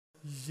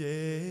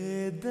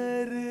ये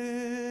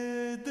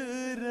दर्द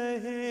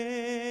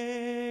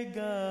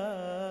रहेगा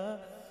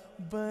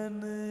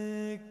बन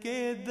के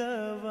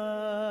दवा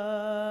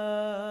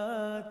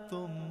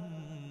तुम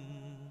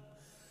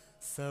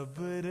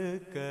सब्र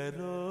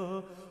करो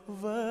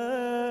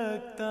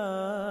वक्त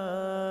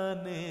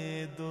आने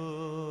दो.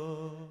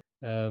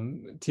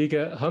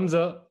 Tika,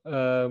 Hamza,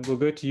 we'll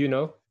go to you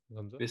now.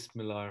 Hamza.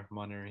 Bismillah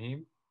ar-Rahman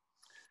ar-Rahim.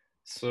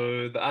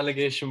 So the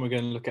allegation we're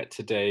going to look at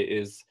today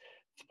is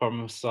the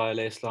Prophet Muhammad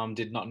Islam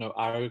did not know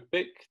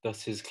Arabic,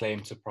 thus his claim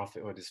to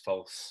prophethood is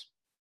false.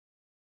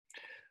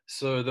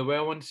 So the way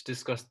I wanted to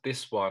discuss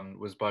this one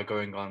was by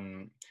going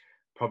on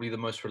probably the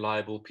most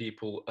reliable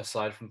people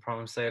aside from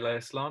Prophet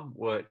Islam,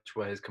 which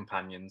were his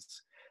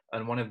companions.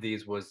 And one of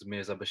these was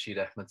Mirza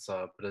Bashir Ahmad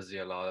Saab,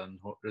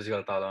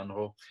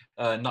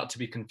 not to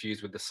be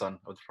confused with the son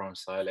of the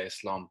Prophet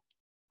Islam.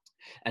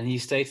 And he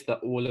stated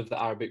that all of the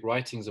Arabic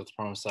writings of the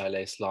Prophet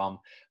Islam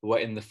were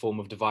in the form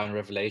of divine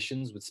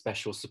revelations with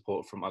special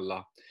support from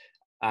Allah.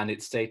 And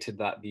it stated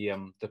that the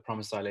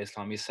Prophet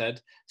Islam, he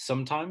said,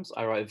 sometimes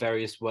I write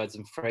various words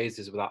and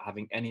phrases without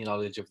having any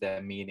knowledge of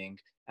their meaning,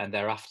 and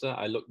thereafter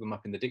I look them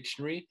up in the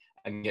dictionary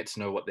and get to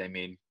know what they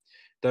mean.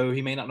 Though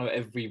he may not know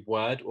every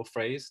word or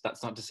phrase,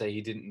 that's not to say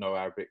he didn't know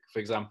Arabic. For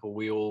example,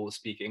 we all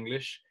speak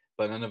English,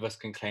 but none of us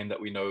can claim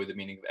that we know the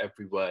meaning of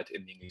every word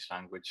in the English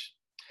language.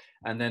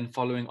 And then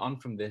following on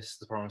from this,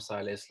 the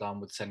Prophet Islam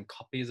would send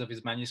copies of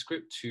his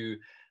manuscript to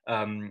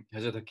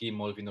Hazrat Hakim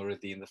Maulvi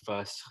Nuruddin, the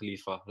first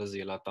Khalifa,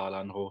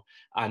 anhu,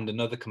 and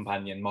another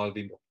companion,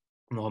 Maulvi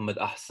Muhammad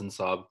Ahsan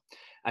Saab.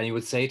 And he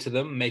would say to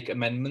them, make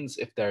amendments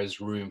if there is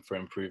room for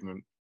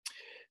improvement.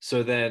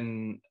 So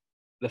then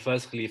the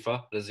first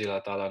Khalifa,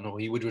 anhu,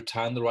 he would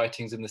return the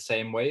writings in the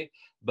same way,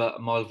 but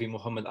Maulvi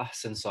Muhammad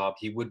Ahsan Saab,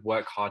 he would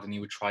work hard and he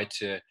would try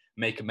to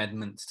make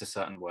amendments to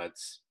certain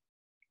words.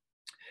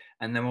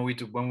 And then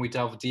when we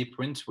delve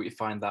deeper into it, we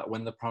find that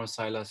when the Prophet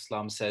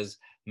ﷺ says,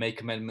 make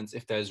amendments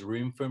if there's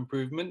room for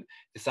improvement,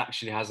 this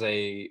actually has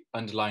a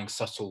underlying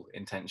subtle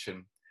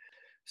intention.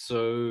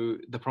 So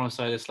the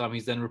Prophet ﷺ,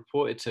 he's then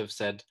reported to have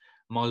said,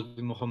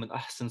 Maulvi Muhammad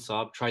Ahsan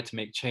Saab tried to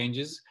make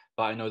changes,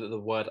 but I know that the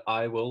word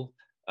I will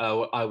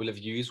have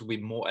used will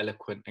be more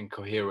eloquent and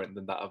coherent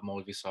than that of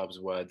Maulvi Saab's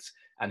words,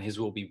 and his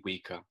will be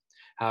weaker.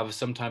 However,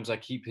 sometimes I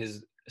keep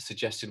his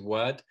suggested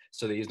word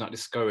so that he's not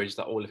discouraged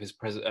that all of his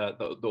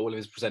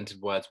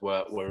presented words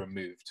were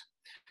removed.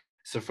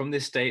 So from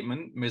this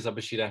statement, Mirza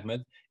Bashir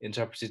Ahmad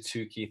interpreted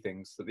two key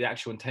things: that the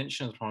actual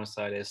intention of the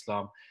Prophet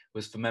Islam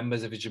was for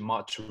members of his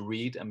Jamaat to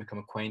read and become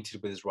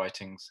acquainted with his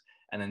writings,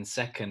 and then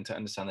second, to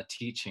understand the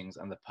teachings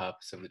and the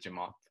purpose of the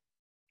Jamaat.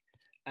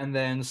 And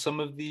then some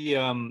of the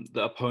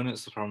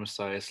opponents of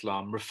Prophet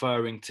Islam,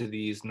 referring to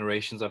these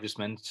narrations I've just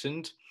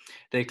mentioned,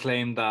 they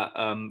claim that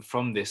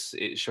from this,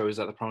 it shows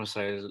that the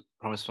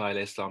Prophet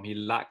Islam, he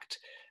lacked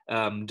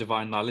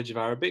divine knowledge of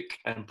Arabic,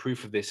 and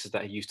proof of this is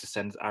that he used to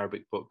send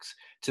Arabic books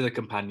to the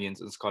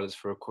companions and scholars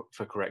for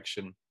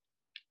correction.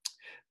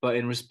 But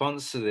in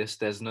response to this,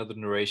 there's another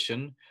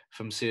narration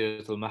from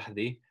Sirat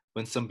al-Mahdi,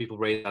 when some people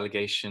raise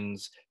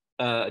allegations,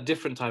 a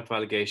different type of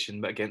allegation,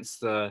 but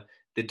against the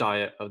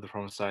diet of the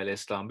Prophet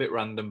Islam, a bit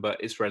random,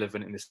 but it's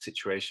relevant in this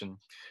situation.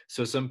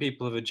 So some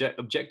people have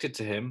objected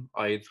to him,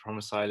 i.e. the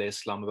Prophet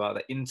Islam, about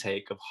the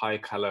intake of high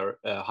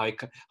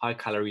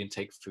calorie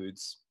intake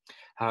foods.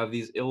 However,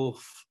 these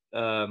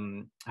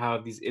ill-informed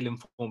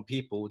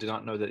people do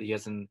not know that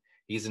he's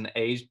an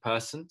aged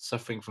person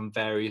suffering from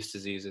various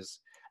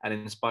diseases. And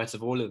in spite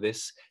of all of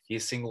this, he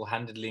is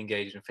single-handedly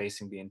engaged in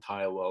facing the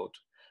entire world.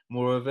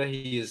 Moreover,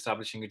 he is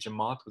establishing a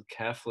Jamaat with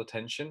careful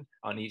attention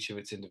on each of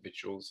its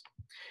individuals.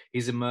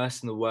 He's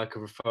immersed in the work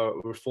of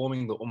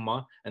reforming the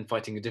Ummah and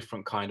fighting a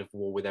different kind of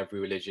war with every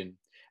religion.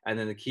 And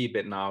then the key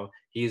bit now,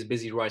 he is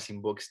busy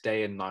writing books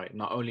day and night,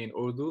 not only in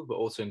Urdu, but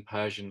also in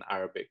Persian and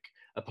Arabic.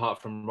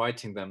 Apart from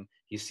writing them,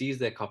 he sees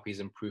their copies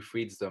and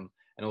proofreads them,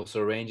 and also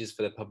arranges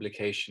for their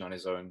publication on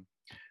his own.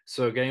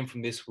 So again,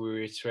 from this, we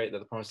reiterate that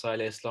the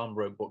Prophet Islam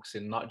wrote books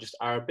in not just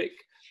Arabic,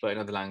 but in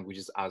other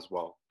languages as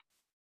well.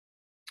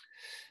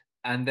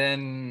 And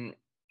then,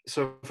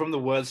 so from the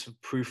words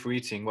of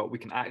proofreading, what we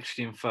can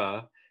actually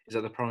infer is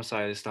that the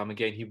Prophet Islam,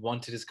 again, he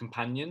wanted his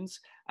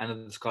companions and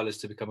other scholars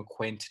to become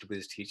acquainted with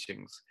his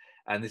teachings.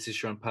 And this is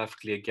shown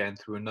perfectly again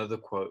through another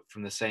quote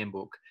from the same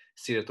book,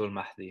 Sirat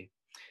al-Mahdi.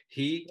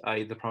 He,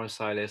 i.e. the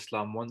Prophet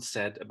Islam, once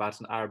said about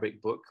an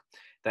Arabic book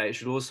that it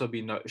should also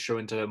be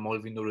shown to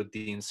Maulvi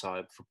Nuruddin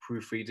Sahib for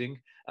proofreading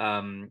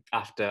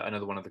after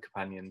another one of the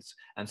companions.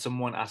 And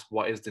someone asked,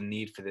 what is the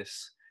need for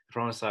this? The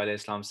Prophet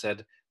Islam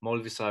said,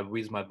 Maulvi Sahib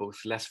reads my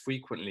books less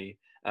frequently.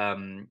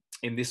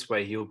 In this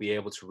way, he will be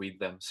able to read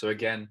them. So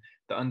again,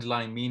 the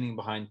underlying meaning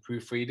behind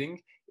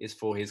proofreading is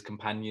for his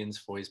companions,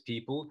 for his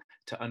people,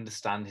 to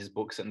understand his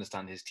books,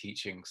 understand his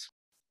teachings.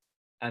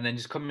 And then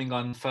just coming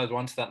on further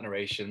onto that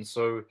narration,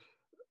 so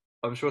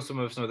I'm sure some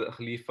of us know that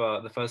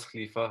the first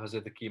Khalifa,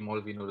 Hazrat Hakim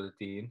Maulvi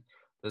Nuruddin,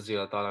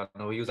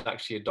 he was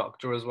actually a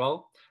doctor as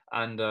well.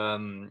 And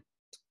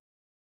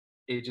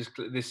it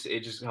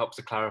just helps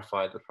to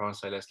clarify that the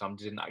Prophet Islam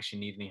didn't actually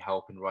need any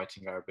help in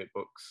writing Arabic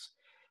books.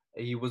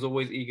 He was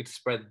always eager to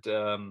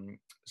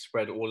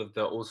spread all of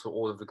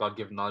the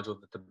God-given knowledge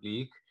of the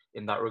tabligh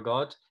in that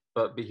regard.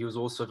 But he was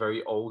also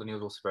very old and he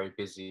was also very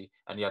busy,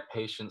 and he had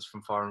patients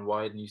from far and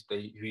wide, and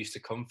who used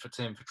to comfort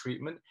him for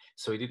treatment.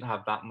 So he didn't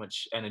have that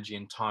much energy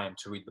and time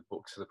to read the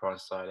books of the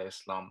Prophet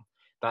Islam.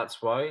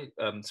 That's why,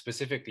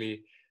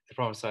 specifically, the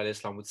Prophet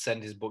Islam would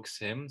send his books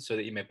to him so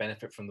that he may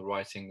benefit from the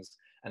writings,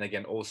 and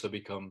again also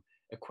become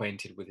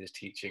acquainted with his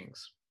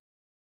teachings.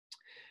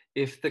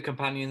 If the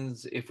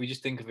companions, if we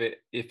just think of it,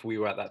 if we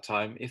were at that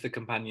time, if the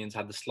companions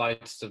had the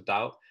slightest of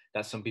doubt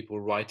that some people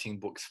were writing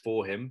books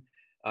for him,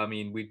 I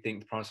mean, we'd think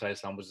the Prophet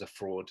ﷺ was a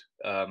fraud.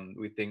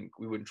 We think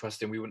we wouldn't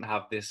trust him. We wouldn't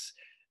have this.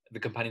 The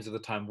companions of the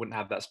time wouldn't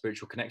have that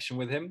spiritual connection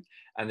with him,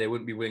 and they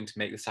wouldn't be willing to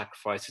make the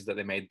sacrifices that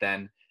they made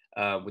then,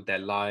 with their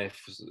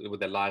lives,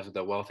 with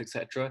their wealth,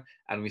 etc.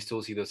 And we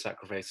still see those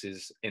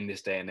sacrifices in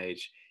this day and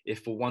age.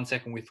 If for one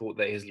second we thought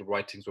that his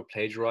writings were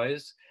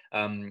plagiarized,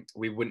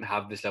 we wouldn't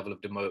have this level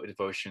of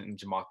devotion in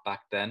Jamaat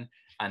back then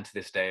and to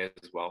this day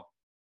as well.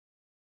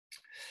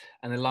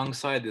 And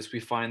alongside this, we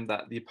find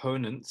that the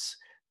opponents,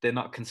 they're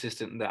not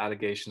consistent in their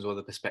allegations or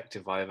the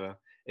perspective either.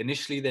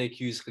 Initially, they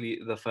accused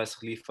the first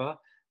Khalifa,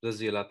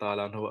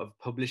 of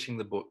publishing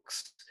the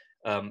books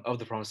of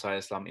the Prophet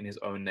ﷺ in his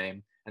own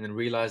name. And then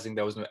realizing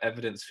there was no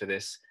evidence for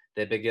this,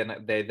 they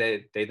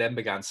then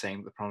began saying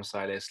that the Prophet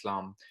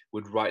ﷺ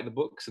would write the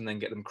books and then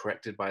get them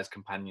corrected by his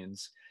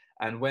companions.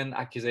 And when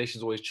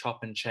accusations always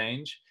chop and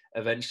change,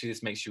 eventually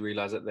this makes you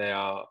realize that they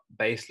are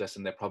baseless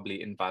and they're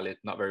probably invalid,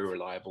 not very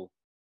reliable.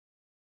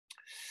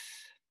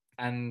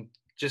 And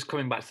just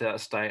coming back to that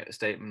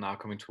statement now,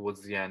 coming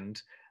towards the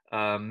end,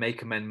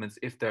 make amendments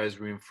if there is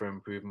room for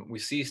improvement. We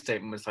see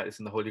statements like this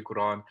in the Holy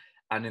Quran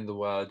and in the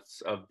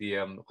words of the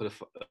of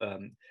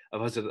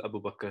Hazrat Abu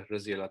Bakr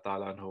radiallahu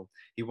ta'ala anhu.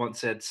 He once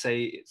said,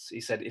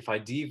 he said, if I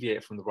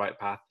deviate from the right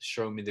path,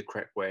 show me the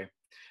correct way.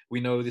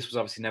 We know this was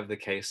obviously never the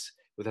case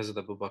with Hazrat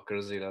Abu Bakr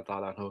radiallahu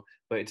ta'ala anhu,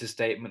 but it's a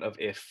statement of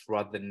if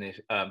rather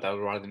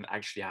than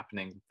actually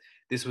happening.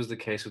 This was the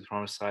case with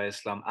Prophet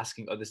Islam,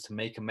 asking others to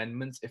make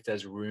amendments if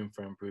there's room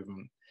for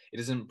improvement. It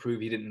doesn't prove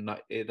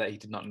that he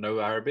did not know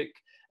Arabic,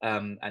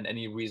 and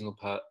any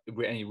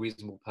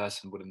reasonable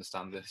person would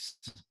understand this.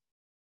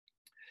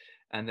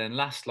 And then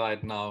last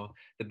slide now,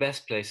 the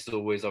best place is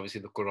always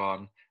obviously the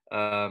Quran.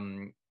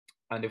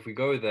 And if we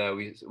go there,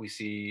 we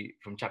see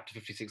from chapter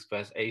 56,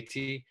 verse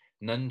 80,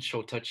 none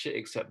shall touch it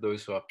except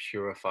those who are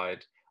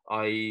purified,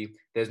 i.e.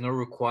 there's no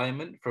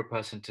requirement for a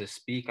person to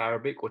speak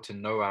Arabic or to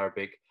know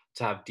Arabic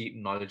to have deep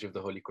knowledge of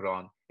the Holy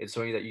Quran. It's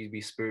only that you be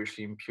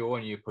spiritually impure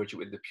and you approach it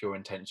with the pure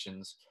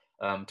intentions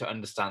to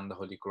understand the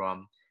Holy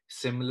Quran.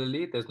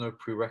 Similarly, there's no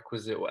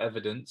prerequisite or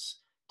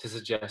evidence to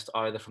suggest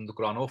either from the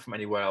Quran or from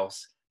anywhere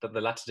else that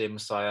the latter-day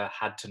Messiah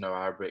had to know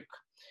Arabic.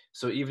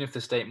 So even if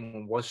the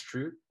statement was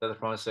true that the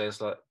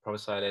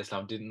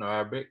Prophet didn't know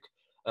Arabic,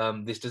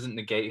 this doesn't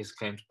negate his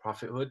claim to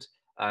prophethood,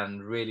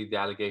 and really the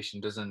allegation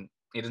doesn't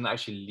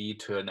actually lead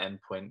to an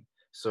endpoint.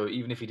 So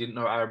even if he didn't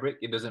know Arabic,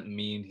 it doesn't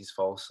mean he's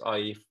false.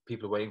 I.e., if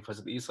people are waiting for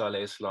Hazrat Isa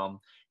alayhi salam,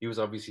 he was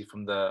obviously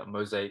from the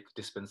Mosaic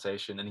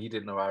dispensation and he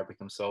didn't know Arabic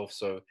himself.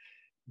 So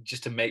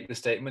just to make the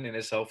statement in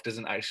itself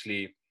doesn't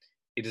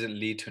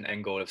lead to an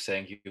end goal of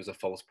saying he was a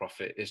false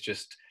prophet. It's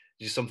just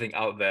something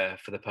out there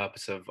for the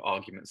purpose of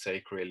argument's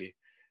sake, really.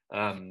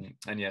 And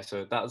yeah,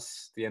 so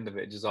that's the end of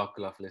it.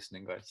 Jazakallah for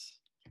listening, guys.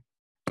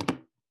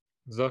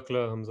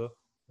 Jazakallah, Hamza.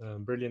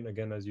 Brilliant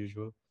again, as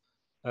usual.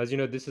 As you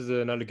know, this is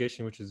an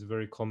allegation which is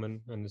very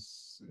common, and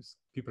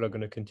people are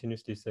going to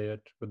continuously say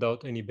it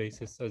without any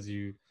basis, as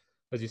you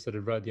said it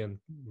right at the end,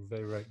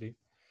 very rightly.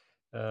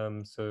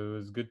 So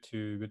it's good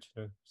to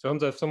know. So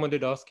Hamza, if someone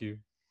did ask you,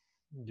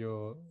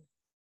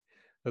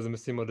 as a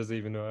Muslim, or does he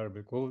even know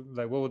Arabic?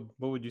 What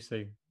would you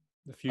say?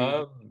 A few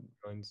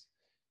lines.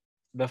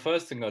 The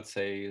first thing I'd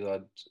say is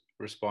I'd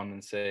respond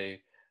and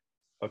say,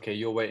 okay,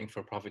 you're waiting for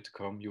a prophet to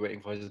come. You're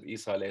waiting for Hazrat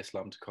Isa alayhi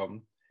salam to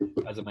come.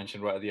 As I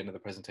mentioned right at the end of the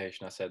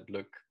presentation, I said,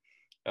 look,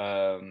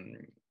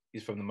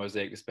 he's from the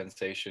Mosaic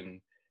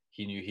dispensation.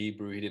 He knew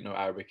Hebrew. He didn't know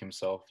Arabic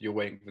himself. You're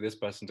waiting for this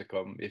person to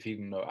come. If he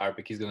didn't know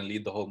Arabic, he's going to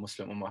lead the whole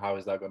Muslim Ummah. How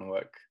is that going to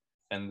work?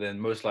 And then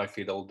most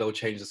likely they'll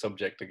change the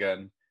subject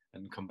again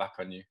and come back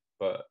on you.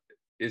 But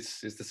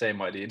it's the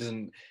same idea. It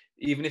doesn't,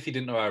 even if he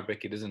didn't know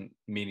Arabic, it doesn't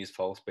mean he's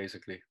false.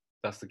 Basically,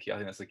 that's the key. I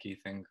think that's the key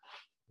thing.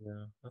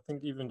 Yeah, I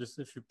think even just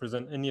if you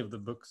present any of the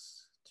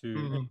books to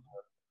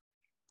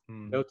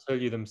anyone, they'll tell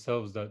you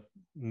themselves that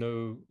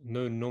no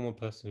normal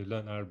person who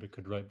learned Arabic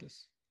could write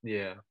this.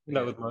 Yeah,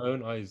 that with my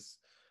own eyes.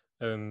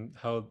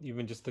 How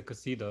even just the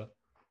Qasida,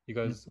 you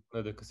guys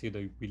know the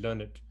Qasida, we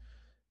learn it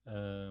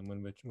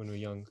when we're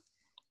young.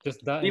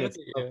 Just that, and it's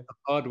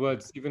hard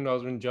words. Even when I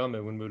was in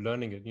Jama, when we were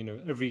learning it, you know,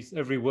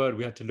 every word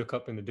we had to look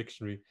up in the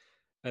dictionary,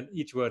 and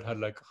each word had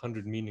like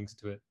 100 meanings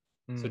to it.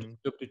 So just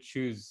be able to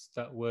choose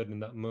that word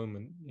in that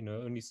moment, you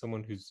know, only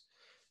someone who's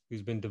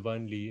been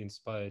divinely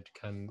inspired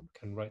can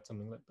write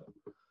something like that.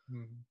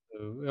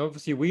 So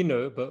obviously we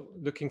know, but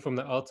looking from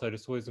the outside,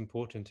 it's always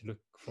important to look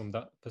from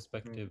that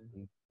perspective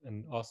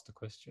and ask the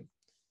question.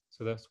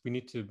 So we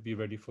need to be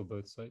ready for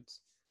both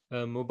sides.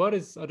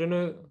 Mubariz, I don't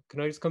know.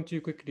 Can I just come to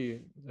you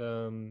quickly?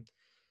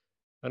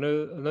 I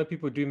know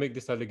people do make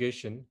this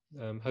allegation.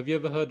 Have you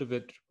ever heard of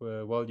it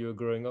while you were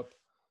growing up?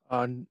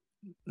 And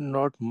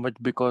not much,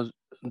 because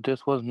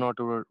this was not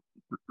our,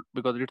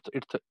 because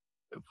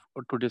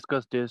to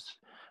discuss this,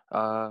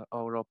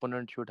 our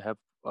opponent should have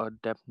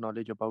depth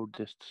knowledge about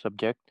this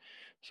subject.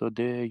 So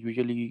they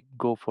usually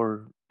go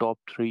for top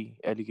three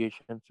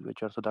allegations,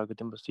 which are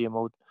Sadaqat Masih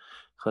Maud,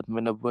 Khatm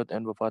Nabuwat,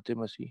 and Wafat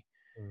Masih.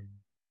 Mm.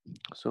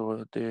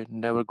 So they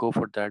never go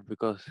for that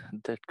because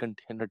that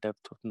contain a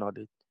depth of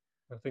knowledge.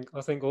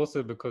 I think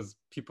also because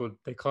people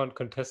they can't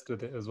contest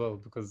with it as well,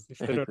 because if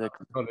they don't have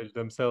Exactly. the knowledge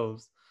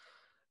themselves,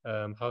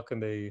 how can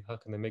they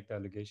make the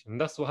allegation?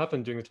 And that's what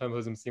happened during the time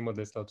of Hazrat Sima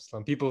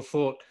Islam. People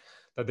thought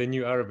that they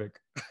knew Arabic.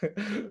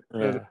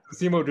 Yeah.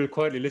 Sima would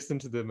quietly listen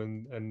to them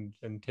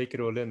and take it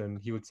all in, and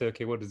he would say,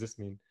 "Okay, what does this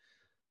mean?"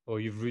 Or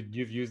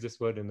you've used this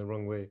word in the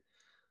wrong way.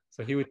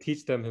 So he would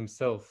teach them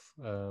himself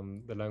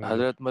the language of.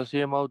 Hazrat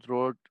Masih Maud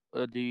wrote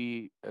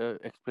the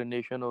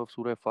explanation of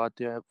Surah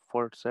Fatiha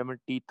for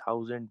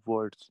 70,000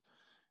 words,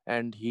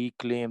 and he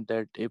claimed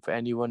that if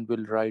anyone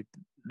will write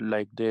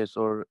like this,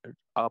 or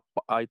up,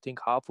 I think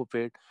half of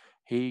it,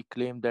 he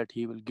claimed that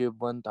he will give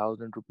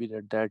 1,000 rupees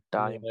at that Yeah,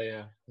 time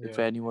yeah, if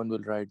yeah. anyone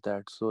will write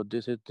that. So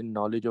this is the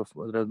knowledge of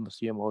Hazrat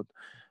Masih Maud,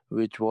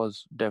 which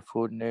was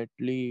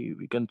definitely,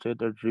 we can say,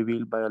 that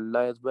revealed by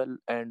Allah as well.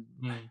 And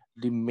Mm.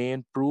 the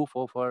main proof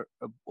of our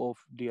of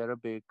the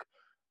Arabic,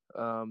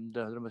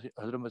 the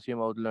Hazrat Masih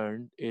Maud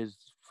learned is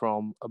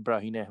from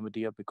Ibrahim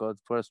Ahmadiyya, because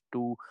first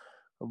two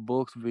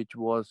books which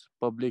was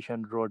published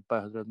and wrote by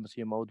Hazrat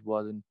Masih Maud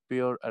was in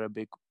pure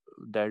Arabic.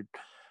 That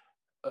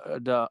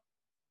the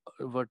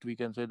what we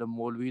can say, the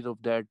Maulvis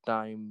of that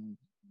time,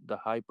 the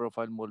high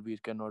profile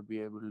Maulvis cannot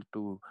be able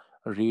to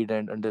read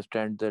and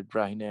understand that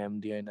Ibrahim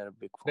Ahmadiyya in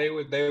Arabic They form.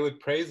 would they would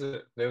praise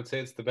it. They would say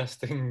it's the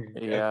best thing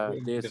ever Yeah,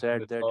 written they from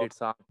said this that top. it's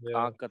Yeah,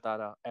 Aankh Ka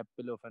Tara,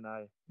 apple of an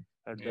eye,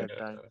 at that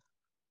time. yeah.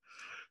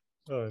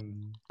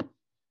 Um,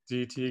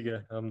 जी ठीक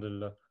है,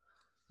 alhamdulillah.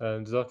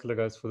 Jazakallah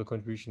guys for the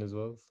contribution as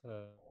well.